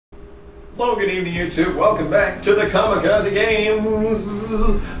Hello, good evening, YouTube. Welcome back to the Kamikaze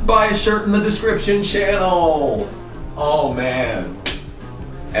Games. Buy a shirt in the description channel. Oh, man.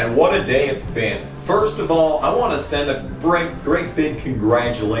 And what a day it's been. First of all, I want to send a great big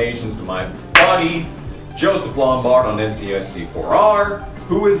congratulations to my buddy, Joseph Lombard on NCSC4R,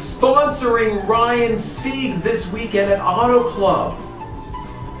 who is sponsoring Ryan Sieg this weekend at Auto Club.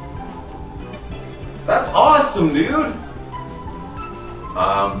 That's awesome, dude.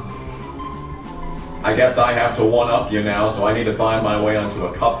 I guess I have to one-up you now, so I need to find my way onto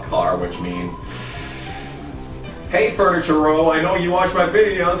a cup car, which means... Hey, Furniture Row, I know you watch my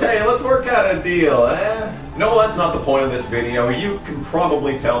videos. Hey, let's work out a deal, eh? No, that's not the point of this video. You can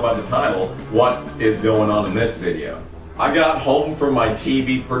probably tell by the title what is going on in this video. I got home from my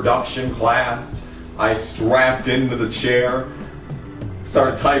TV production class. I strapped into the chair,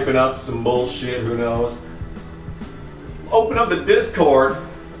 started typing up some bullshit, who knows. Open up the Discord,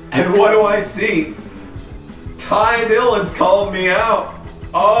 and what do I see? Dillon's called me out.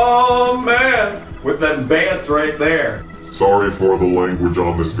 Oh man, with them bants right there. Sorry for the language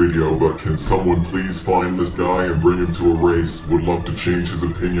on this video, but can someone please find this guy and bring him to a race? Would love to change his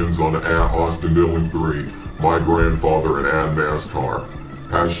opinions on @AustinDillon3, my grandfather, and @NASCAR.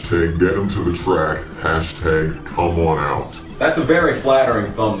 Hashtag get him to the track, hashtag come on out. That's a very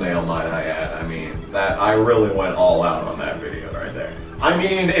flattering thumbnail, might I add. I mean, I really went all out on that video right there. I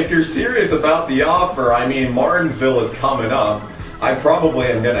mean, if you're serious about the offer, I mean, Martinsville is coming up. I probably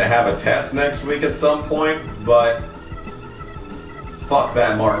am gonna have a test next week at some point, but fuck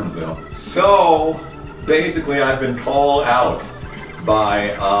that Martinsville. So, basically I've been called out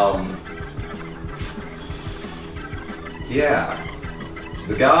by,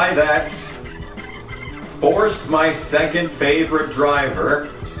 the guy that forced my second favorite driver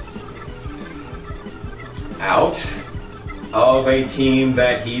out of a team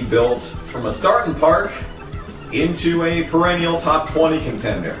that he built from a starting park into a perennial top 20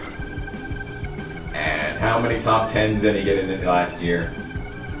 contender. And how many top 10s did he get in last year?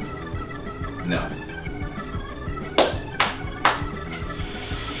 No.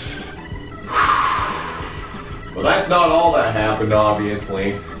 Well, that's not all that happened,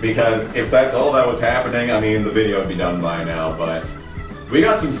 obviously, because if that's all that was happening, I mean, the video would be done by now, but we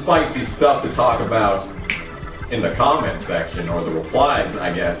got some spicy stuff to talk about in the comments section, or the replies,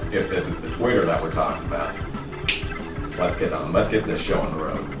 I guess, if this is the Twitter that we're talking about. Let's get this show on the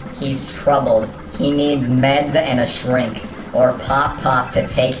road. He's troubled. He needs meds and a shrink, or Pop to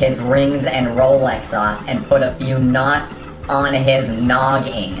take his rings and Rolex off and put a few knots on his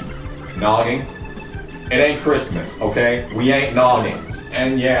nogging. Nogging? It ain't Christmas, okay? We ain't nogging.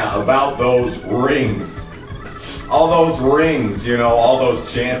 And yeah, about those rings. All those rings, you know, all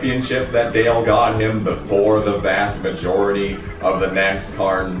those championships that Dale got him before the vast majority of the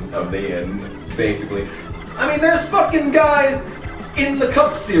NASCAR of the basically. I mean, there's fucking guys in the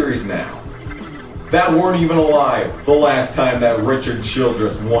Cup Series now that weren't even alive the last time that Richard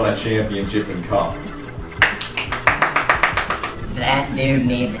Childress won a championship in Cup. That dude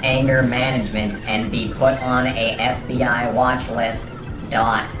needs anger management and be put on a FBI watch list.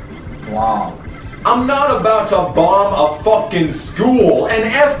 Lol. I'm not about to bomb a fucking school. An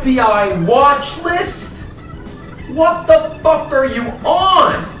FBI watch list? What the fuck are you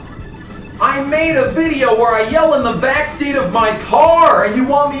on? I made a video where I yell in the backseat of my car and you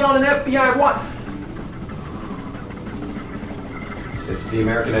want me on an FBI watch? This is the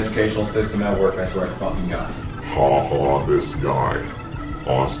American educational system at work, I swear to fucking God. Ha, this guy.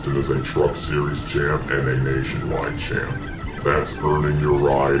 Austin is a Truck Series champ and a nationwide champ. That's earning your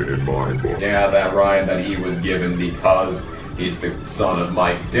ride in my book. Yeah, that ride that he was given because he's the son of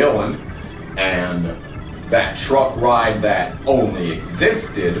Mike Dillon, and that truck ride that only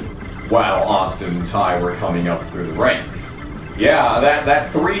existed while Austin and Ty were coming up through the ranks. Yeah,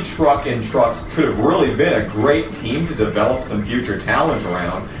 that 3 truck in trucks could have really been a great team to develop some future talent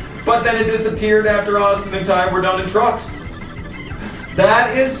around, but then it disappeared after Austin and Ty were done in trucks.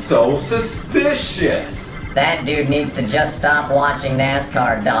 That is so suspicious. That dude needs to just stop watching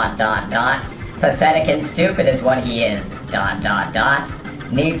NASCAR. Pathetic and stupid is what he is.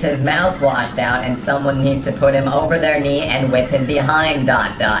 Needs his mouth washed out and someone needs to put him over their knee and whip his behind.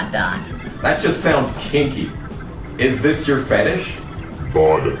 That just sounds kinky. Is this your fetish?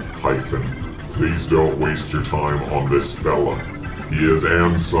 Bud, please don't waste your time on this fella. He is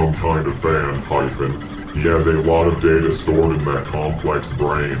and some kind of fan, He has a lot of data stored in that complex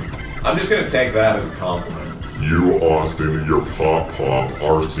brain. I'm just gonna take that as a compliment. You, Austin, your pop,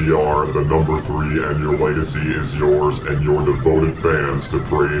 RCR, the number 3, and your legacy is yours and your devoted fans to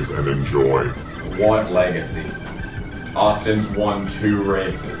praise and enjoy. What legacy? Austin's won 2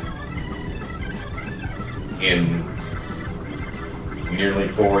 races. in nearly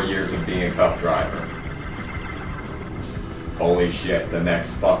 4 years of being a cup driver. Holy shit, the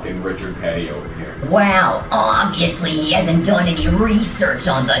next fucking Richard Petty over here. Wow, obviously he hasn't done any research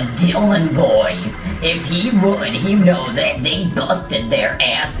on the Dillon boys. If he would, he'd know that they busted their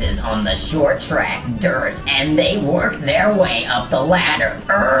asses on the short tracks dirt, and they worked their way up the ladder,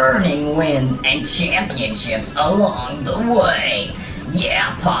 earning wins and championships along the way.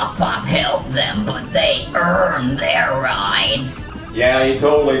 Yeah, Pop helped them, but they earned their rides. Yeah, he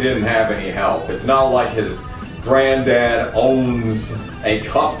totally didn't have any help. It's not like his granddad owns a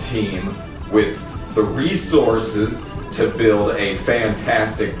cup team with the resources to build a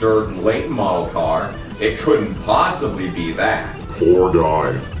fantastic dirt and late model car. It couldn't possibly be that. Poor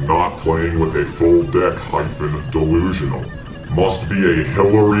guy, not playing with a full deck - delusional. Must be a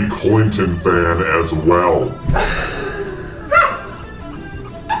Hillary Clinton fan as well.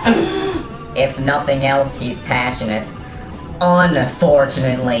 If nothing else, he's passionate.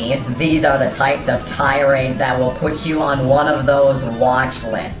 Unfortunately, these are the types of tirades that will put you on one of those watch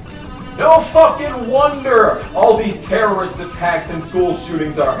lists. No fucking wonder all these terrorist attacks and school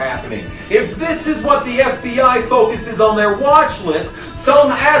shootings are happening. If this is what the FBI focuses on their watch list,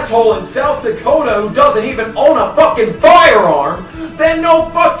 some asshole in South Dakota who doesn't even own a fucking firearm, then no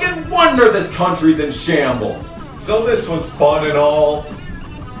fucking wonder this country's in shambles. So this was fun and all.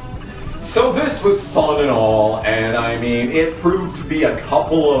 And I mean, it proved to be a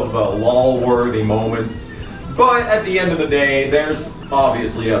couple of lol-worthy moments, but at the end of the day, there's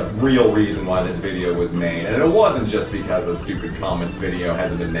obviously a real reason why this video was made, and it wasn't just because a stupid comments video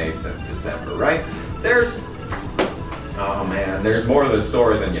hasn't been made since December, right? Oh man, there's more to the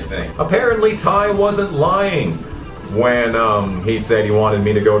story than you think. Apparently Ty wasn't lying when he said he wanted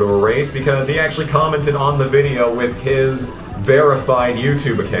me to go to a race, because he actually commented on the video with his verified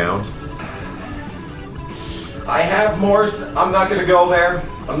YouTube account. I have more. I'm not gonna go there.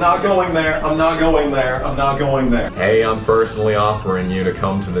 I'm not going there. I'm not going there. I'm not going there. Hey, I'm personally offering you to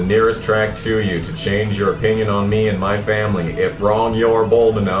come to the nearest track to you to change your opinion on me and my family. If wrong, you're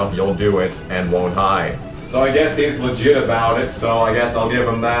bold enough, you'll do it and won't hide. So I guess he's legit about it, so I guess I'll give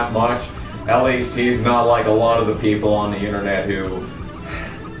him that much. At least he's not like a lot of the people on the internet who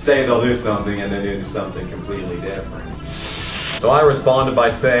say they'll do something and then do something completely different. So I responded by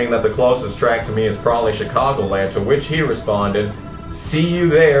saying that the closest track to me is probably Chicagoland, to which he responded, "See you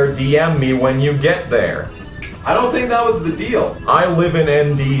there, DM me when you get there." I don't think that was the deal. I live in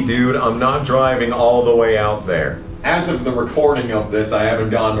ND, dude. I'm not driving all the way out there. As of the recording of this, I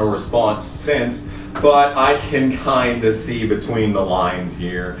haven't gotten a response since, but I can kinda see between the lines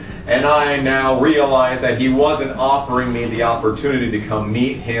here. And I now realize that he wasn't offering me the opportunity to come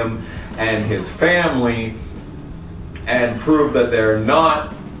meet him and his family and prove that they're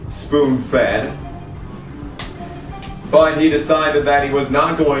not spoon-fed, but he decided that he was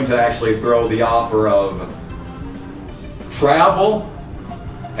not going to actually throw the offer of travel.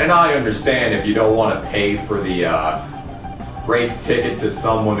 And I understand if you don't want to pay for the race ticket to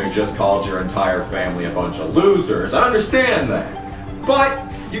someone who just called your entire family a bunch of losers. I understand that. But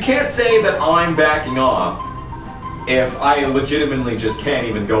you can't say that I'm backing off if I legitimately just can't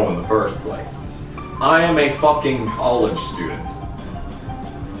even go in the first place. I am a fucking college student.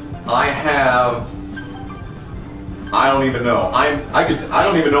 I don't even know. I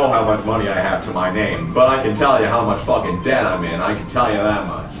don't even know how much money I have to my name, but I can tell you how much fucking debt I'm in. I can tell you that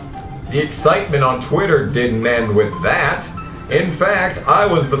much. The excitement on Twitter didn't end with that. In fact, I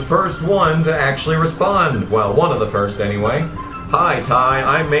was the first one to actually respond. Well, one of the first anyway. "Hi Ty,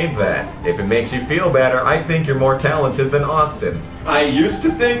 I made that. If it makes you feel better, I think you're more talented than Austin." I used to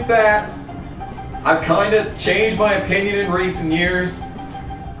think that. I've kind of changed my opinion in recent years,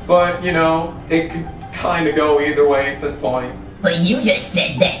 but you know, it could kind of go either way at this point. But you just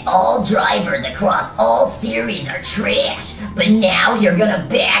said that all drivers across all series are trash, but now you're gonna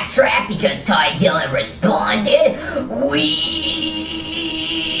backtrack because Ty Dillon responded? Weak!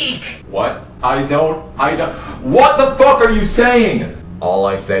 What? I don't. What the fuck are you saying? All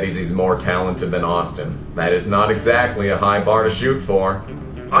I said is he's more talented than Austin. That is not exactly a high bar to shoot for.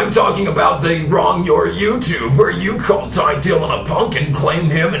 I'm talking about the Wrong Your YouTube, where you called Ty Dillon a punk and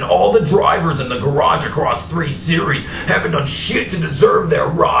claimed him and all the drivers in the garage across 3 series haven't done shit to deserve their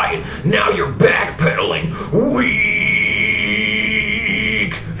ride. Now you're backpedaling. Weak!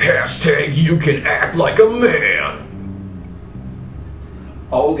 Hashtag you can act like a man.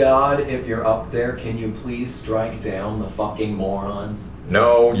 Oh God, if you're up there, can you please strike down the fucking morons?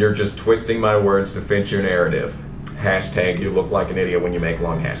 No, you're just twisting my words to fit your narrative. Hashtag you look like an idiot when you make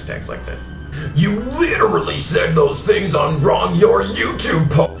long hashtags like this. You literally said those things on Wrong Your YouTube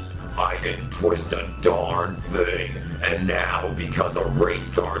post. I didn't twist a darn thing. And now, because a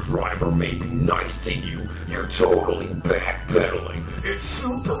race car driver may be nice to you, you're totally backpedaling. It's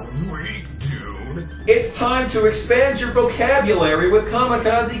super weak, dude. It's time to expand your vocabulary with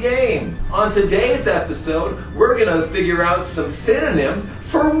Kamikaze Games. On today's episode, we're gonna figure out some synonyms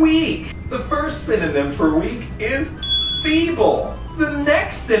for weak. The first synonym for weak is feeble. The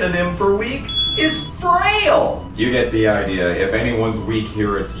next synonym for weak is frail. You get the idea. If anyone's weak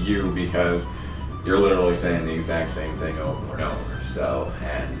here, it's you, because you're literally saying the exact same thing over and over. So,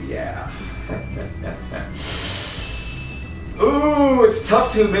 and yeah. Ooh, it's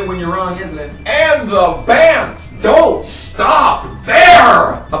tough to admit when you're wrong, isn't it? And the bands don't stop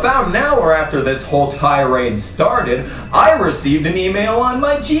there! About an hour after this whole tirade started, I received an email on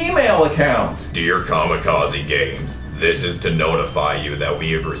my Gmail account. Dear Kamikaze Games, this is to notify you that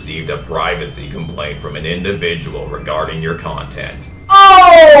we have received a privacy complaint from an individual regarding your content.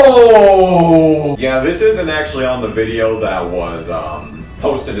 Oh! Yeah, this isn't actually on the video that was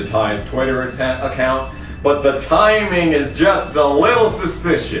posted to Ty's Twitter account, but the timing is just a little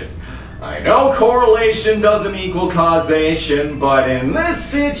suspicious. I know correlation doesn't equal causation, but in this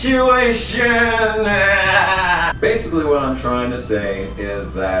situation... Basically what I'm trying to say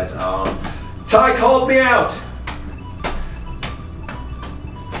is that Ty called me out.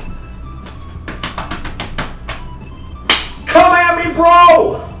 Come at me,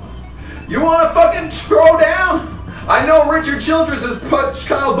 bro! You wanna fucking throw down? I know Richard Childress has punched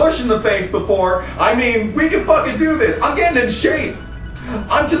Kyle Busch in the face before. I mean, we can fucking do this. I'm getting in shape.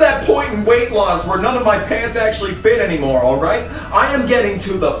 I'm to that point in weight loss where none of my pants actually fit anymore, alright? I am getting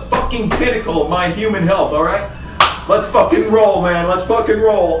to the fucking pinnacle of my human health, alright? Let's fucking roll, man. Let's fucking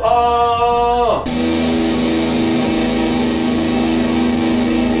roll. Oh!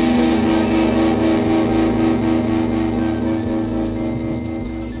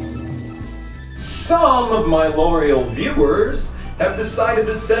 Some of my loyal viewers have decided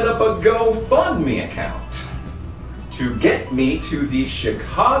to set up a GoFundMe account to get me to the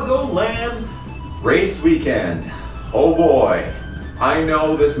Chicagoland race weekend. Oh boy, I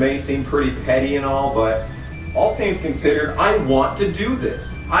know this may seem pretty petty and all, but all things considered, I want to do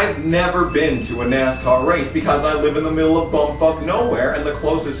this. I've never been to a NASCAR race because I live in the middle of bumfuck nowhere and the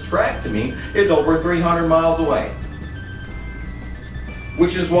closest track to me is over 300 miles away.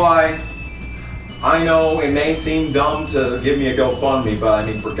 Which is why I know it may seem dumb to give me a GoFundMe, but I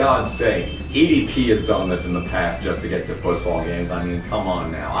mean, for God's sake, EDP has done this in the past just to get to football games. I mean, come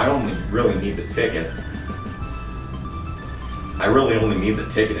on now. I don't really need the ticket. I really only need the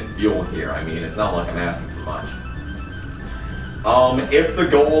ticket and fuel here. I mean, it's not like I'm asking for much. If the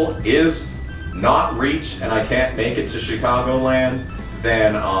goal is not reached and I can't make it to Chicagoland,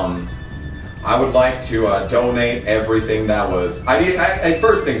 then I would like to donate everything that was...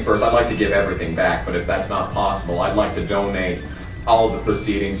 first things first, I'd like to give everything back, but if that's not possible, I'd like to donate all of the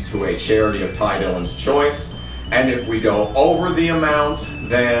proceedings to a charity of Ty Dillon's choice. And if we go over the amount,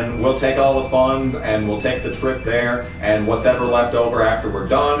 then we'll take all the funds and we'll take the trip there, and what's ever left over after we're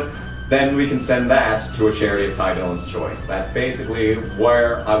done, then we can send that to a charity of Ty Dillon's choice. That's basically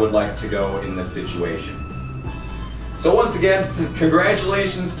where I would like to go in this situation. So once again,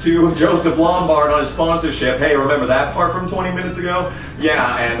 congratulations to Joseph Lombard on his sponsorship. Hey, remember that part from 20 minutes ago?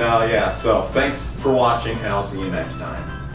 Yeah, and yeah, so thanks for watching, and I'll see you next time.